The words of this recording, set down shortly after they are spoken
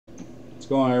What's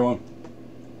going on, everyone?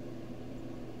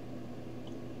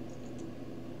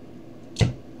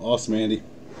 Awesome, Andy.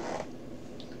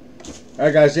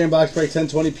 Alright, guys, jam box break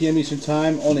 10:20 p.m. Eastern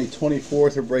Time on the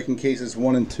 24th. We're breaking cases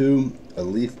 1 and 2. A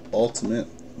Leaf Ultimate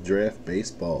Draft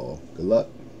Baseball. Good luck.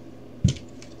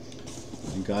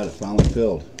 Thank God it finally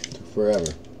filled. Took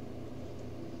forever.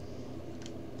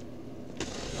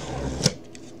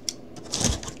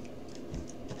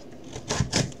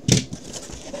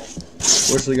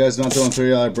 Fortunately, guys, not doing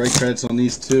 $30 break credits on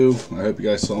these two. I hope you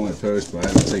guys saw my post, but I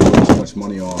had to take way too much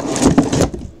money off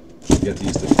to get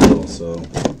these to fill, so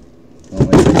I don't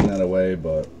like taking that away,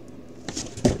 but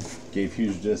gave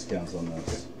huge discounts on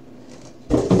this.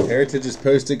 Heritage is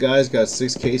posted, guys. Got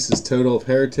 6 cases total of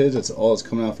Heritage. That's all that's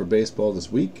coming out for baseball this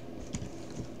week.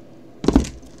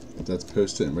 That's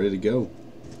posted and ready to go.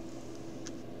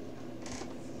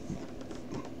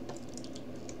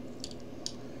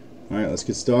 Alright, let's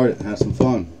get started and have some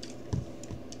fun.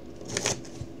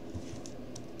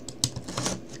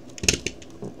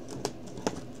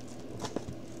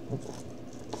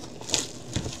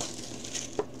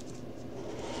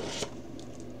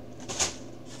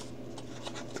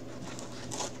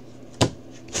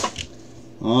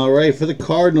 Alright, for the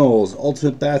Cardinals,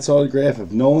 Ultimate Bats autograph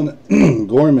of Nolan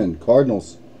Gorman,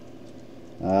 Cardinals.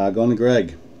 Going to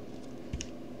Greg.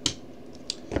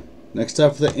 Next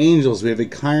up for the Angels, we have a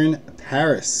Kyron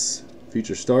Paris,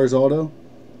 Future Stars auto.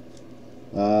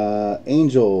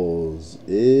 Angels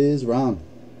is Ron.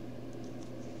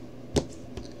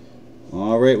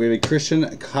 Alright, we have a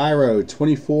Christian Cairo,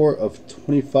 24 of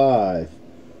 25.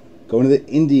 Going to the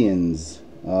Indians,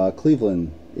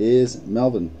 Cleveland is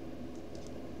Melvin.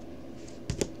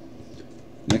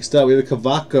 Next up, we have a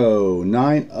Cavaco,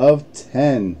 9 of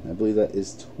 10. I believe that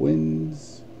is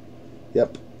Twins.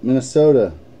 Yep,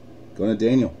 Minnesota. Going to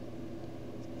Daniel.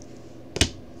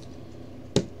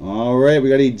 Alright, we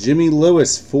got a Jimmy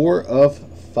Lewis, 4 of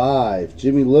 5.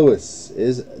 Jimmy Lewis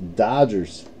is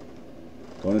Dodgers.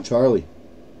 Going to Charlie.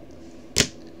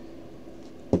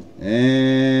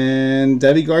 And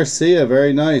Deivi Garcia,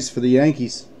 very nice for the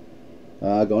Yankees.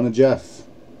 Going to Jeff.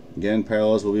 Again,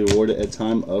 parallels will be awarded at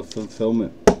time of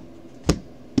fulfillment.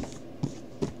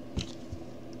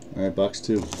 Alright, box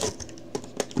 2.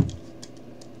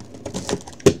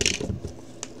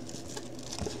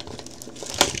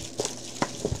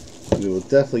 We will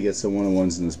definitely get some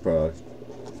one-on-ones in this product.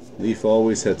 Leaf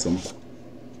always hits them.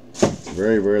 It's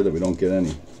very rare that we don't get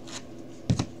any.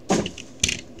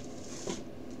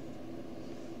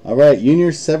 Alright,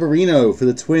 Junior Severino for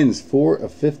the Twins, 4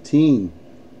 of 15.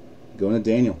 Going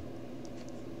to Daniel.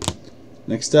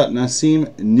 Next up,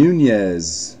 Nasim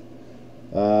Nunez.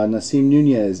 Nasim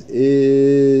Nunez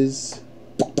is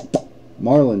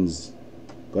Marlins.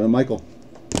 Going to Michael.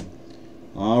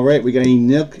 Alright, we got a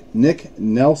Nick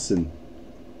Nelson.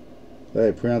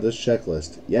 Hey, print out this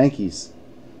checklist. Yankees.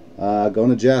 Going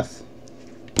to Jeff.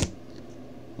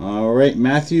 Alright,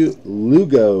 Matthew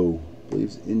Lugo. I believe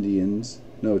it's Indians.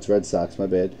 No, it's Red Sox, my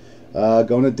bad.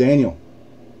 Going to Daniel.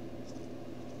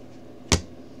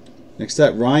 Next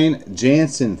up, Ryan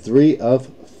Jansen, 3 of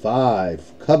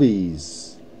 5.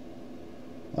 Cubbies.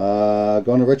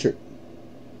 Going to Richard.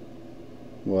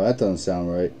 Well, that doesn't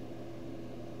sound right.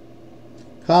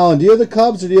 Colin, do you have the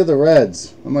Cubs or do you have the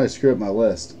Reds? I might have screwed up my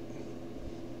list.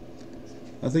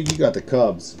 I think you got the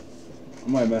Cubs. I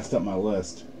might have messed up my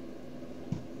list.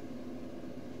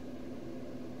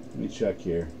 Let me check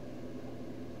here.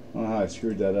 I don't know how I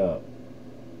screwed that up.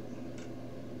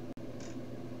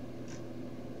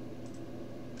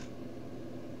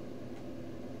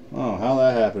 Oh, how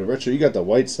that happened. Richard, you got the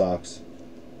White Sox.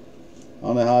 I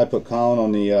don't know how I put Colin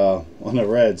on the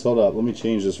Reds. Hold up, let me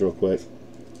change this real quick.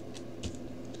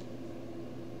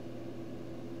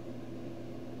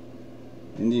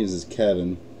 Indians is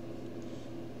Kevin.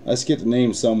 I skipped the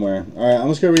name somewhere. Alright, I'm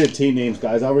just going to read the team names,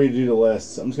 guys. I'll redo the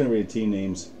lists. I'm just going to read the team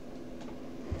names.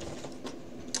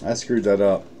 I screwed that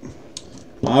up.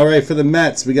 Alright, for the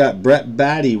Mets, we got Brett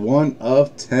Batty, 1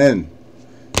 of 10.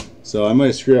 So I might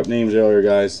have screwed up names earlier,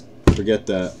 guys. Forget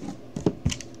that.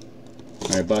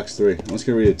 Alright, box 3. I'm just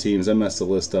going to read the teams. I messed the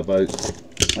list up. I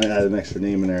added an extra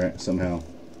name in there somehow.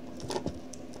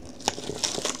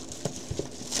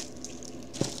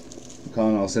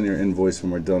 Colin, I'll send your invoice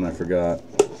when we're done. I forgot.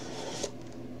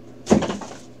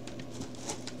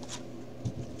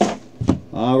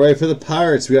 Alright, for the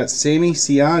Pirates, we got Sammy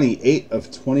Siani, 8 of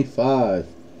 25.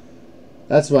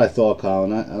 That's what I thought,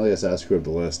 Colin. I guess I screwed up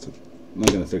the list. I'm not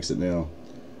going to fix it now.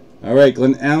 Alright,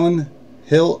 Glenn Allen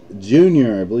Hill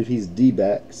Jr. I believe he's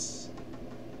D-backs.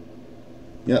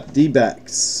 Yep,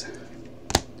 D-backs.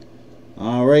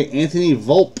 Alright, Anthony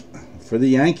Volpe for the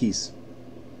Yankees.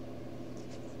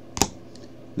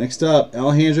 Next up,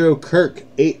 Alejandro Kirk,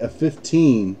 8 of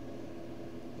 15.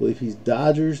 I believe he's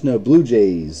Dodgers. No, Blue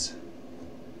Jays.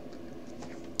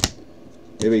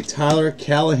 We have a Tyler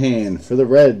Callahan for the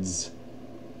Reds.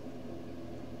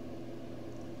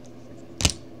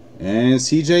 And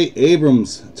CJ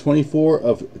Abrams, 24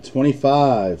 of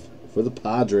 25 for the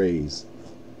Padres.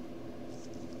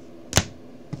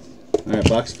 Alright,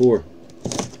 box 4.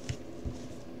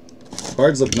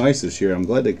 Cards look nice this year. I'm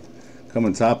glad they come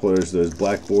in top loaders, those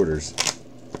black borders.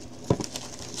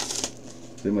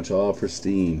 Pretty much all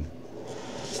pristine.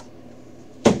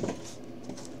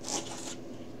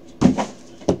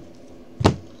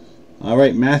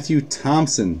 Alright, Matthew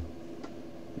Thompson.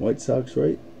 White Sox,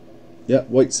 right? Yep,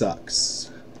 White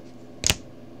Sox.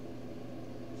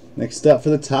 Next up for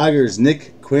the Tigers,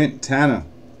 Nick Quintana.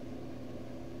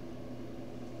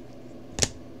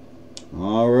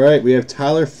 Alright, we have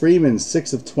Tyler Freeman,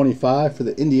 6 of 25 for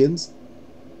the Indians.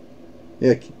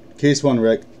 Yeah, case 1,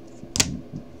 Rick.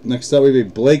 Next up we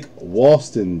have Blake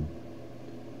Walston,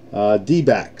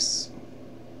 D-backs.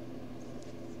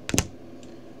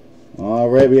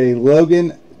 Alright, we have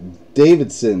Logan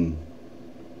Davidson,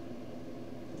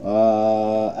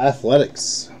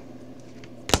 Athletics.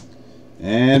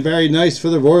 And very nice for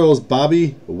the Royals,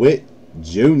 Bobby Witt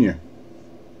Jr.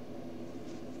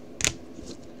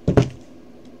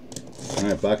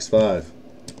 Alright, box 5.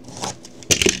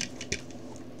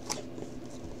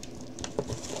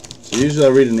 So usually I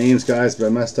read the names, guys, but I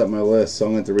messed up my list, so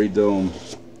I'm going to redo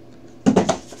them.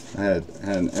 I had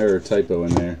an error typo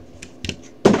in there.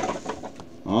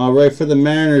 Alright, for the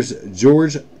Mariners,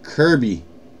 George Kirby.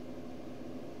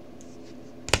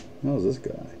 How's this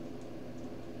guy?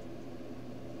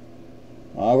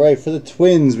 Alright, for the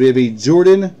Twins, we have a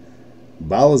Jordan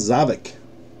Balazovic.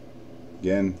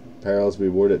 Again, parallels we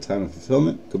awarded at time of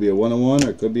fulfillment. Could be a 101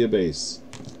 or it could be a base.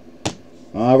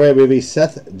 Alright, we have a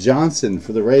Seth Johnson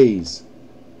for the Rays.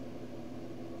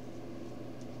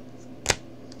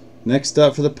 Next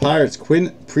up for the Pirates,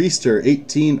 Quinn Priester,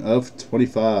 18 of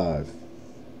 25.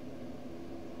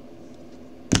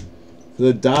 For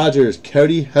the Dodgers,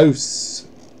 Cody House,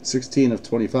 16 of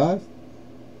 25.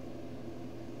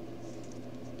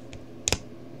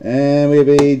 And we have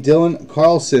a Dylan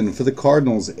Carlson for the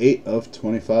Cardinals, 8 of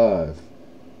 25.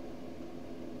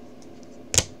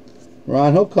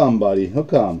 Ron, he'll come, buddy. He'll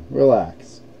come.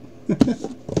 Relax.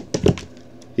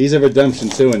 He's a redemption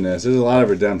too in this. There's a lot of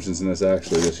redemptions in this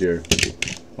actually this year.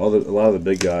 A lot of the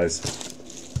big guys.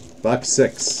 Box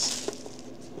 6.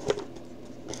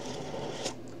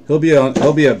 He'll be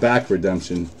a back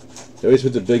redemption. They always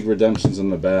put the big redemptions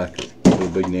on the back for the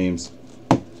big names.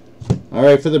 All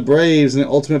right, for the Braves and the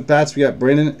Ultimate Bats, we got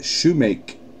Brandon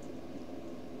Shoemake.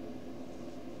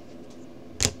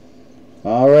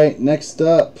 All right, next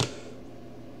up,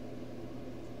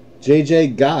 J.J.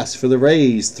 Goss for the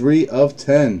Rays, 3 of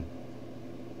 10.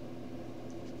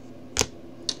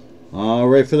 All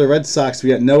right, for the Red Sox,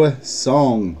 we got Noah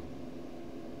Song.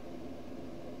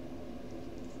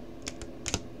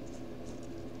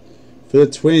 For the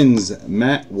Twins,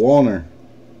 Matt Wallner.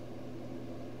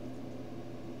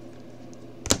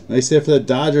 Nice hit for the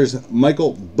Dodgers,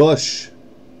 Michael Busch.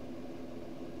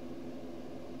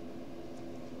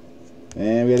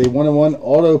 And we had a 1-on-1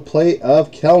 auto play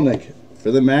of Kelenic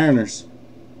for the Mariners,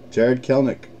 Jared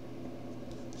Kelenic.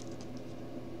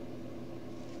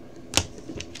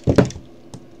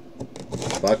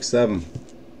 Box 7.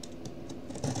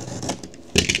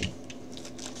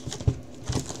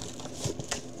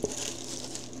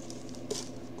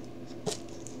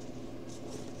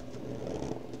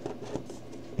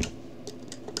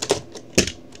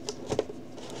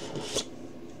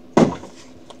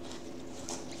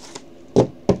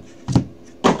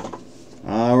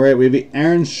 Alright, we have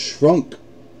Aaron Shrunk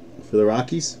for the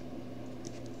Rockies.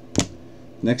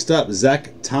 Next up,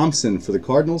 Zach Thompson for the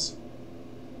Cardinals.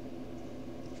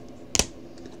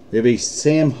 We have a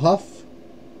Sam Huff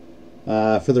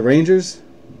for the Rangers.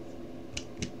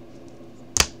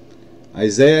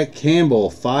 Isaiah Campbell,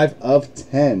 5 of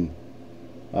 10,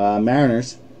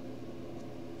 Mariners.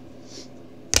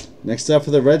 Next up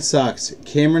for the Red Sox,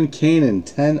 Cameron Cannon,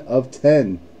 10 of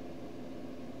 10.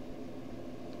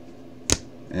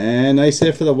 And nice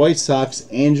hit for the White Sox,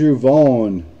 Andrew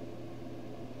Vaughn.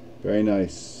 Very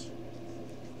nice.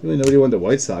 Really nobody wanted the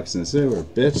White Sox in this. They were a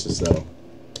bitch to sell.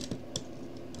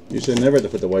 You should never have to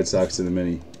put the White Sox in the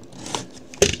mini.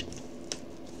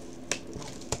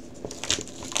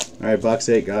 Alright, box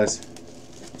 8, guys.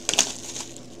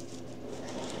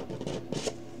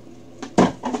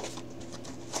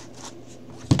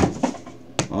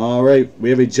 Alright, we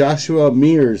have a Joshua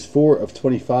Mears, 4 of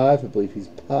 25. I believe he's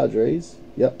Padres.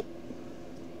 Yep.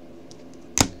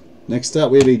 Next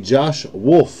up, we have a Josh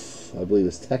Wolf. I believe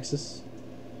it's Texas.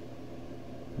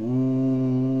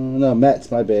 No,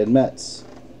 Mets. My bad. Mets.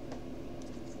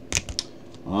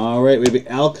 All right, we have a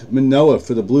Alek Manoah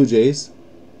for the Blue Jays.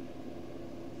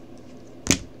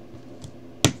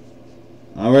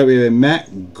 All right, we have a Matt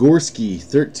Gorski,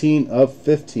 13 of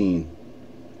 15.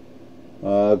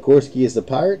 Gorski is the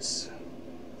Pirates.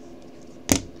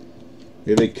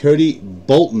 We have a Cody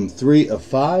Bolton, 3 of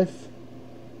 5.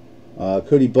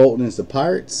 Cody Bolton is the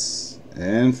Pirates.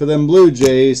 And for them Blue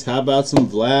Jays, how about some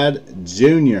Vlad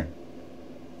Jr.?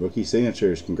 Rookie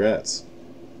signatures. Congrats.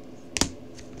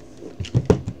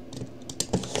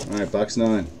 All right, box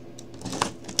 9.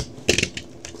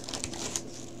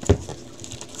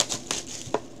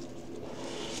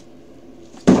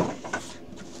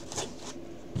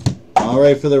 All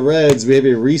right, for the Reds, we have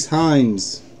a Rhys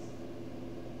Hines.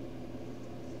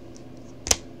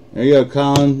 There you go,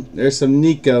 Colin. There's some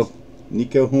Nico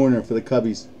Horner for the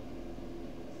Cubbies.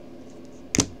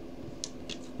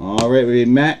 All right, we have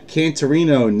Matt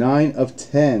Cantorino, 9 of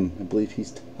 10. I believe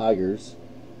he's Tigers.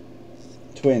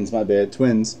 Twins, my bad,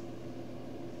 Twins.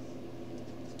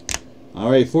 All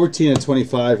right, 14 of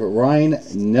 25. Ryan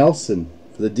Nelson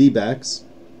for the D-backs.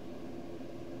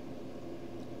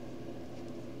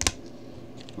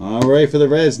 All right, for the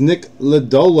Reds, Nick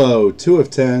Lodolo, 2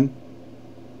 of 10.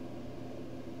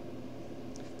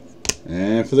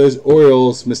 And for those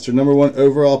Orioles, Mr. #1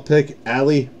 overall pick,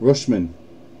 Ali Rushman.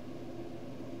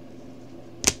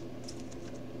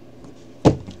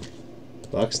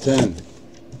 Box 10.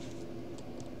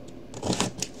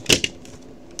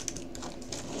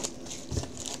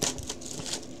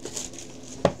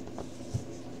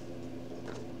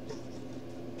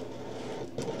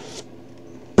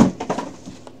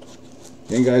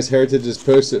 Again, guys, Heritage just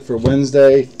posted for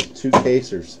Wednesday, 2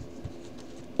 casers.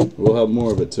 We'll have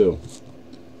more of it too.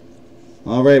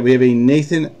 All right, we have a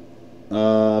Nathan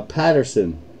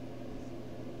Patterson.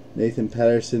 Nathan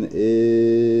Patterson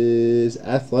is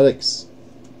Athletics.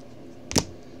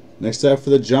 Next up for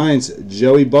the Giants,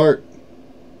 Joey Bart.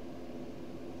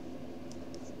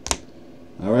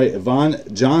 All right, Yvonne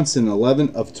Johnson, 11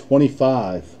 of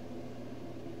 25.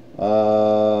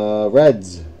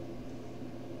 Reds.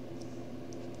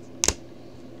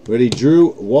 Ready,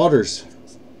 Drew Waters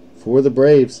for the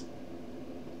Braves.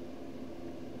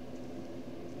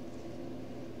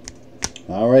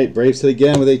 All right, Braves hit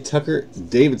again with a Tucker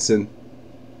Davidson.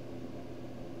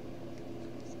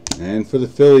 And for the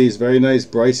Phillies, very nice,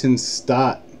 Bryson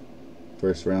Stott,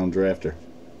 first round drafter.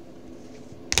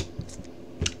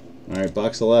 All right,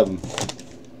 box 11. And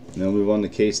then we'll move on to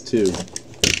case 2.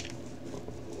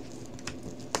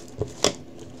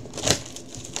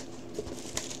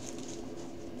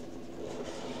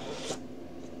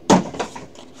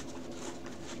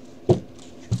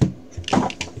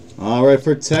 All right,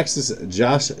 for Texas,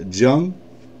 Josh Jung.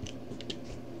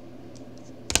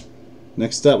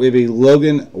 Next up, we have a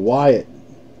Logan Wyatt.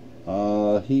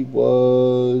 He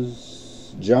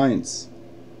was Giants.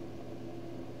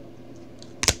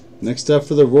 Next up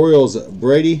for the Royals,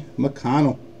 Brady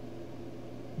McConnell.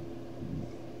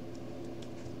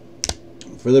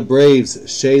 For the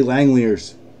Braves, Shea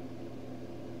Langeliers.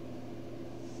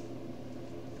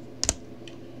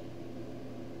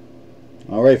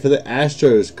 All right, for the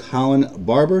Astros, Colin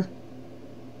Barber.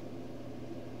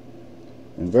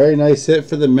 And very nice hit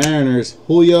for the Mariners,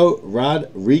 Julio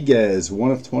Rodriguez,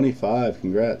 1 of 25.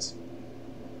 Congrats.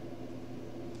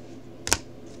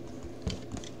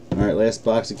 All right, last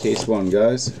box of case 1,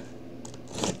 guys.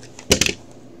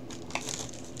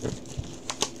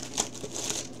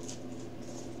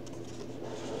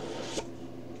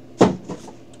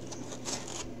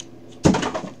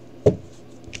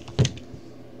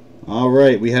 All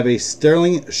right, we have a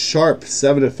Sterling Sharp,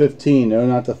 7 of 15. No,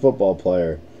 not the football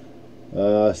player.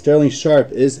 Sterling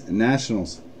Sharp is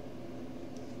Nationals.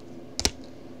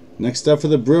 Next up for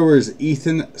the Brewers,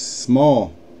 Ethan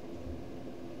Small.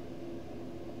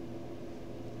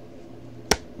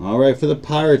 All right, for the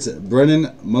Pirates,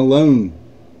 Brennan Malone.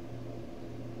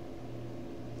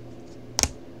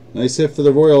 Nice hit for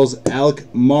the Royals,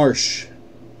 Alec Marsh.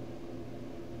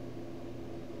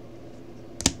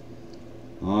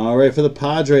 All right, for the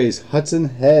Padres, Hudson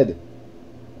Head.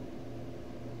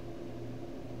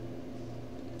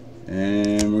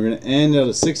 And we're going to end out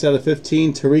of 6 out of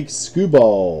 15, Tariq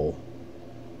Skubal,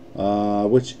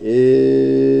 which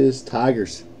is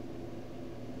Tigers.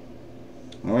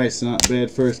 All right, so not bad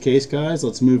first case, guys.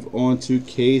 Let's move on to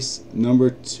case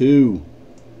number 2.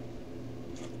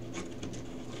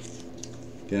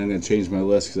 Again, I'm going to change my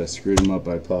list because I screwed them up.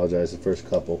 I apologize the first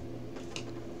couple.